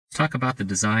Talk about the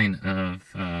design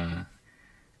of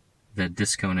the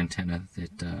Discone antenna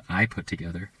that I put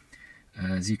together.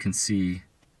 As you can see,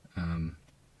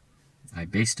 I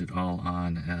based it all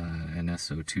on an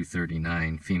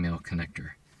SO239 female connector.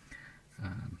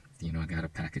 I got a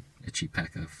cheap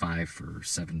pack of 5 for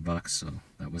 $7, so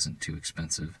that wasn't too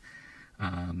expensive.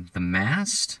 The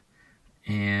mast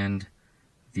and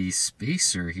the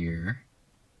spacer here,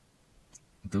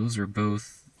 those are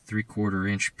both 3/4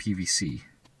 inch PVC.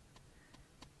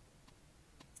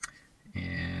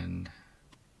 And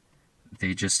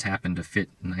they just happen to fit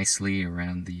nicely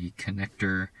around the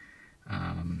connector,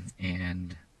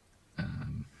 and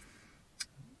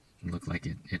looked like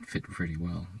it fit pretty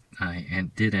well. I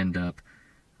did end up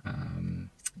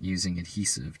using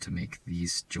adhesive to make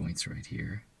these joints right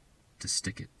here to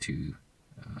stick it to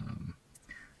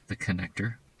the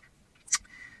connector.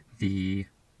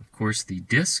 Of course, the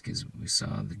disc, as we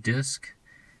saw, the disc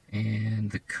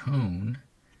and the cone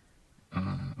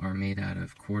are made out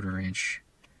of 1/4 inch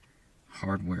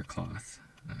hardware cloth,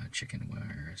 chicken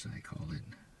wire as I call it.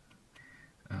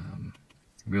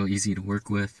 Real easy to work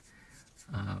with.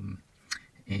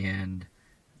 And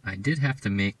I did have to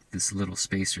make this little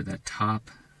spacer, that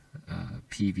top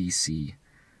PVC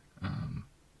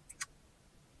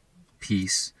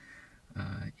piece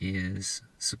is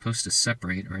supposed to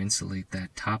separate or insulate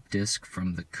that top disc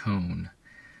from the cone.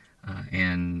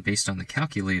 And based on the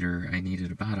calculator, I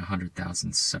needed about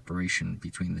 100,000 separation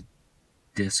between the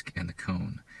disc and the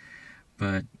cone.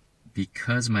 But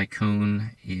because my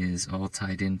cone is all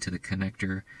tied into the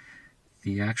connector,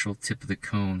 the actual tip of the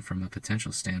cone from a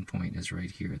potential standpoint is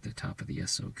right here at the top of the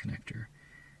SO connector.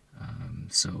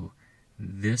 So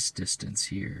this distance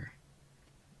here,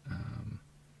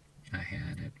 I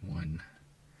had at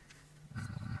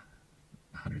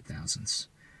 100 thousandths,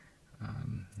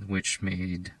 which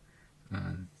made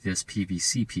this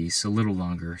PVC piece a little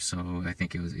longer, so I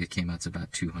think it came out to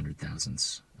about 200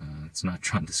 thousandths. It's not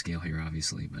drawn to scale here,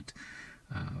 obviously, but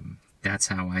that's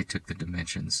how I took the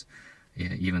dimensions.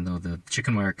 Yeah, even though the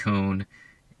chicken wire cone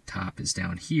top is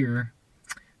down here,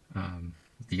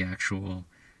 the actual,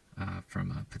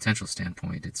 from a potential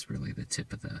standpoint, it's really the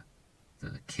tip of the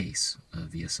case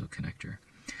of the SO connector.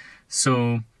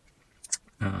 So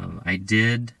I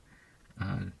did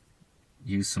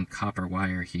use some copper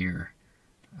wire here,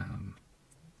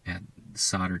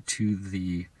 soldered to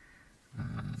the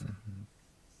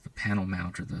panel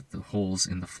mount, or the holes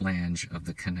in the flange of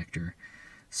the connector.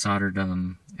 Soldered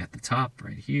them at the top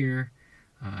right here,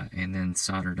 and then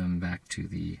soldered them back to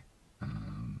the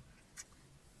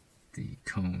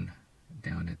cone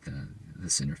down at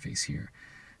this interface here,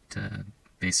 to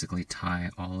basically tie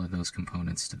all of those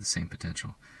components to the same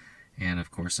potential. And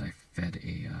of course I fed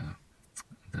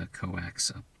the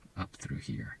coax up through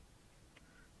here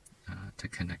to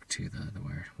connect to the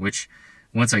wire, which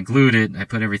once I glued it, I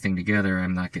put everything together,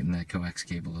 I'm not getting that coax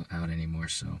cable out anymore.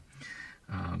 So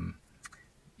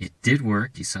it did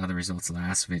work. You saw the results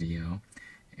last video.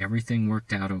 Everything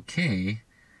worked out okay,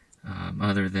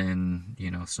 other than,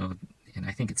 and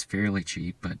I think it's fairly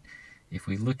cheap, but if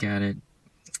we look at it,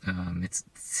 it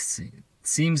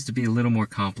seems to be a little more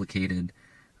complicated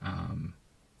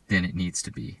than it needs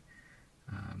to be.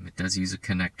 It does use a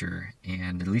connector,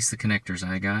 and at least the connectors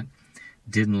I got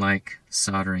didn't like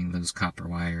soldering those copper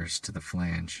wires to the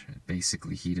flange. It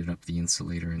basically heated up the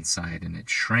insulator inside, and it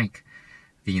shrank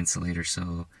the insulator,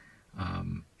 so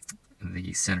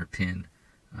the center pin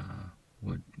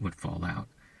would fall out.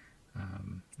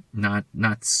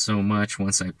 Not so much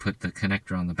once I put the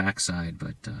connector on the backside,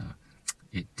 but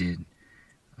it did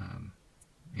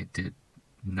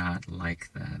not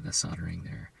like the soldering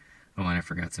there. Oh, and I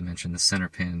forgot to mention the center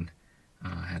pin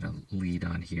had a lead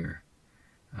on here,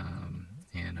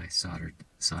 and I soldered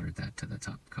that to the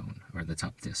top cone, or the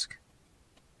top disc.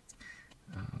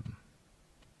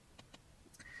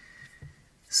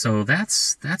 So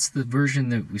that's the version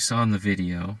that we saw in the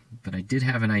video, but I did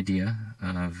have an idea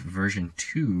of version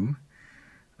 2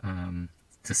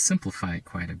 to simplify it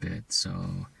quite a bit.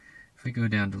 So if we go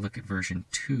down to look at version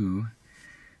 2,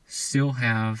 still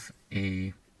have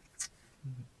a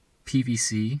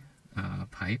PVC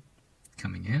pipe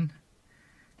coming in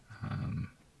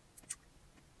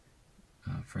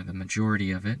for the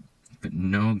majority of it, but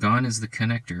gone is the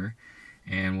connector.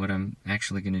 And what I'm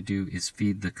actually going to do is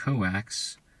feed the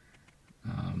coax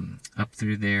up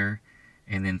through there,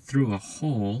 and then through a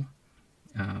hole,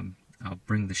 I'll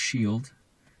bring the shield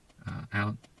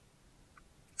out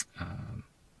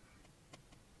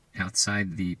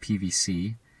outside the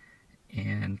PVC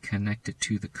and connect it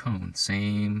to the cone.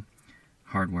 Same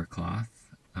hardware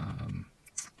cloth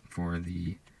for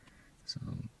the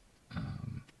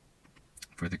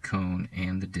for the cone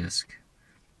and the disc.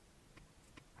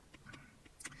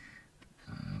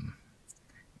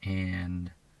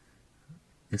 And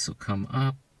this will come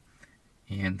up,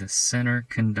 and the center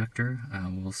conductor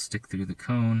will stick through the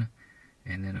cone,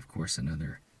 and then of course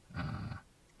another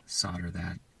solder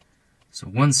that. So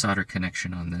one solder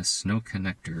connection on this, no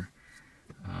connector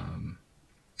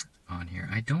on here.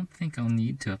 I don't think I'll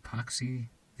need to epoxy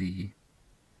the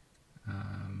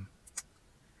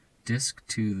disc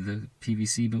to the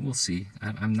PVC, but we'll see.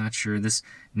 I'm not sure. This,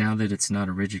 now that it's not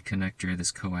a rigid connector,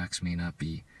 this coax may not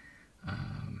be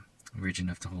rigid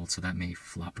enough to hold, so that may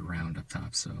flop around up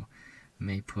top. So I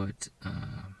may put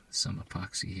some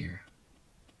epoxy here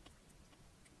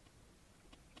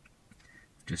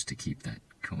just to keep that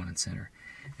cone in center.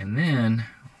 And then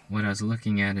what I was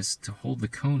looking at is to hold the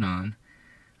cone on,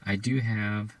 I do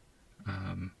have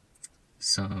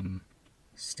some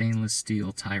stainless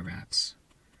steel tie wraps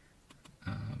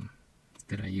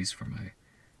that I use for my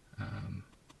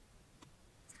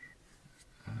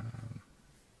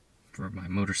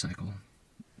motorcycle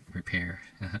repair.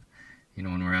 You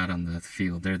know, when we're out on the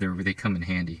field, they come in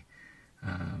handy.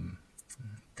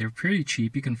 They're pretty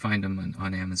cheap. You can find them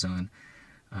on Amazon.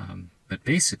 But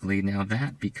basically, now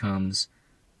that becomes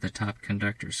the top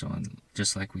conductor. So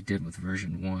just like we did with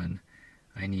version 1,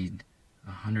 I need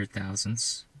 100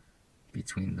 thousandths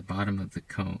between the bottom of the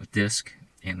cone disc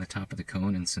and the top of the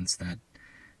cone. And since that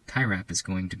tie wrap is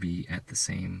going to be at the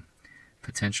same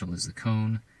potential as the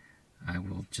cone, I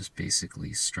will just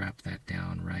basically strap that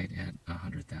down right at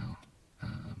 100 thou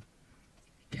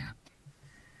gap.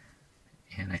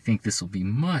 And I think this will be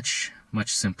much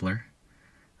simpler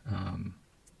on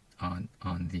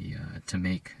the to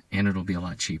make, and it'll be a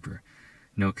lot cheaper.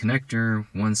 No connector,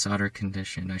 one solder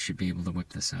condition. I should be able to whip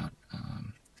this out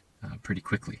pretty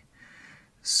quickly.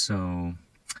 So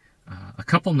a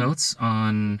couple notes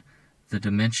on the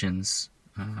dimensions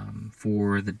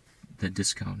for the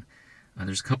Discone.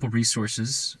 There's a couple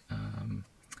resources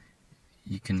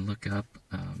you can look up.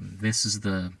 This is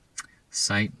the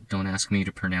site. Don't ask me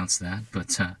to pronounce that,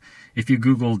 but if you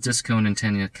Google Discone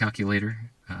antenna calculator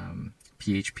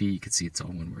PHP, you can see it's all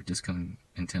one word, Discone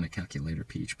antenna calculator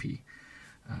PHP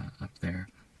up there.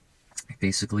 It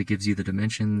basically gives you the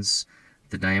dimensions,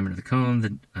 the diameter of the cone,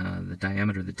 the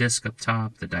diameter of the disc up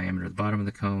top, the diameter of the bottom of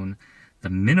the cone,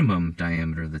 the minimum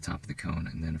diameter of the top of the cone,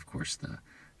 and then of course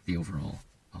the overall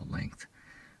length.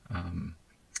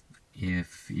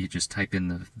 If you just type in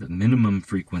the minimum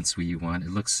frequency you want,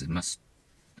 it must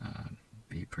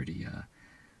be pretty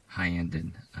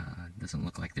high-ended. Doesn't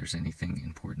look like there's anything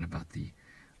important about the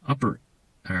upper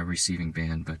receiving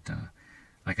band, but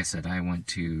like I said, I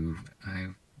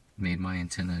made my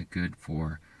antenna good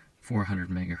for 400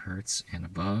 megahertz and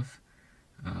above,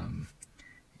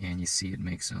 and you see it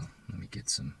makes let me get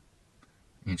some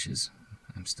inches.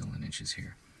 I'm still in inches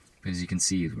here. But as you can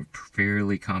see, a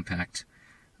fairly compact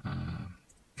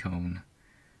cone.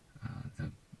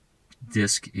 The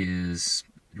disc is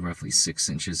roughly 6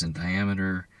 inches in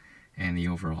diameter, and the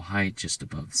overall height just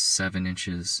above 7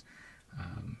 inches.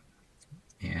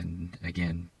 And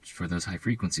again, for those high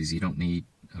frequencies, you don't need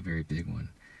a very big one.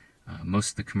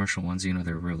 Most of the commercial ones, you know,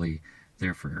 they're really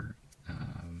there for,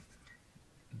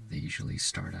 they usually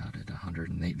start out at 100,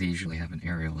 and they usually have an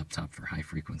aerial up top for high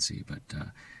frequency, but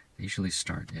they usually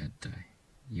start at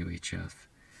UHF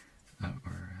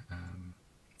or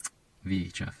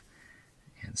VHF.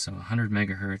 And so 100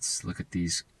 megahertz, look at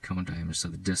these cone diameters. So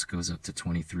the disc goes up to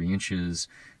 23 inches.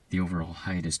 The overall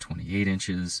height is 28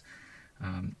 inches.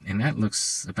 And that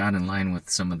looks about in line with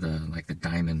some of the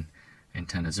diamond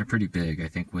antennas. They're pretty big. I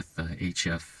think with the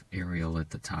HF aerial at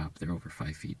the top, they're over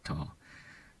 5 feet tall.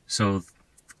 So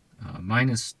mine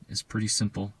is pretty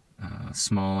simple,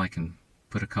 small. I can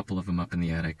put a couple of them up in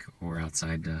the attic or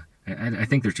outside. I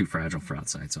think they're too fragile for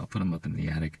outside, so I'll put them up in the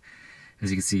attic. As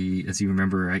you can see, as you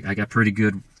remember, I got pretty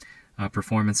good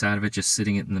performance out of it just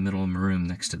sitting it in the middle of my room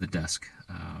next to the desk.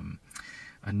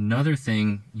 Another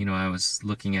thing, you know, I was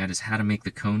looking at is how to make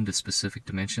the cone to specific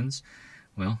dimensions.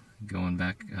 Well, going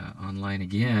back online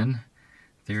again,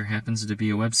 there happens to be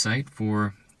a website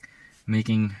for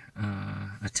making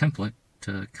a template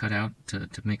to cut out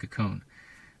to make a cone.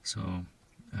 So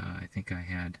I think I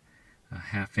had a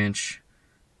 1/2 inch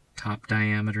top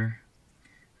diameter.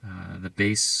 The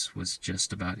base was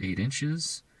just about 8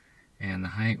 inches, and the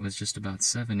height was just about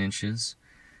 7 inches.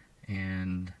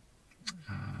 And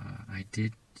I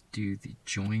did do the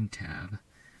join tab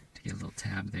to get a little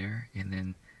tab there, and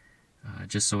then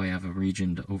just so I have a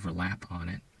region to overlap on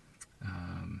it.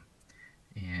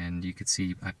 And you could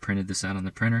see I printed this out on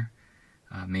the printer,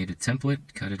 made a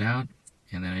template, cut it out,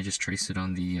 and then I just traced it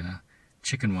on the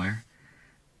chicken wire.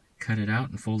 cut it out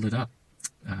and fold it up.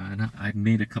 And I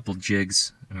made a couple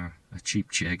jigs, or a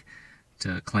cheap jig,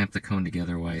 to clamp the cone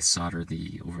together while I solder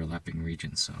the overlapping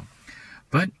regions. So,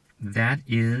 but that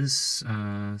is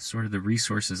sort of the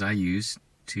resources I use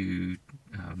to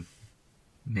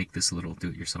make this little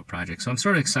do-it-yourself project. So I'm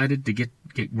sort of excited to get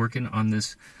working on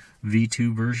this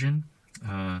V2 version.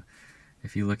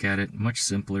 If you look at it, much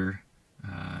simpler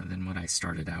than what I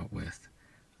started out with.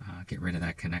 Get rid of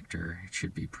that connector. It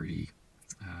should be pretty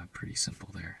simple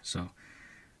there. So,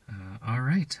 all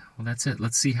right. Well, that's it.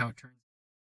 Let's see how it turns out.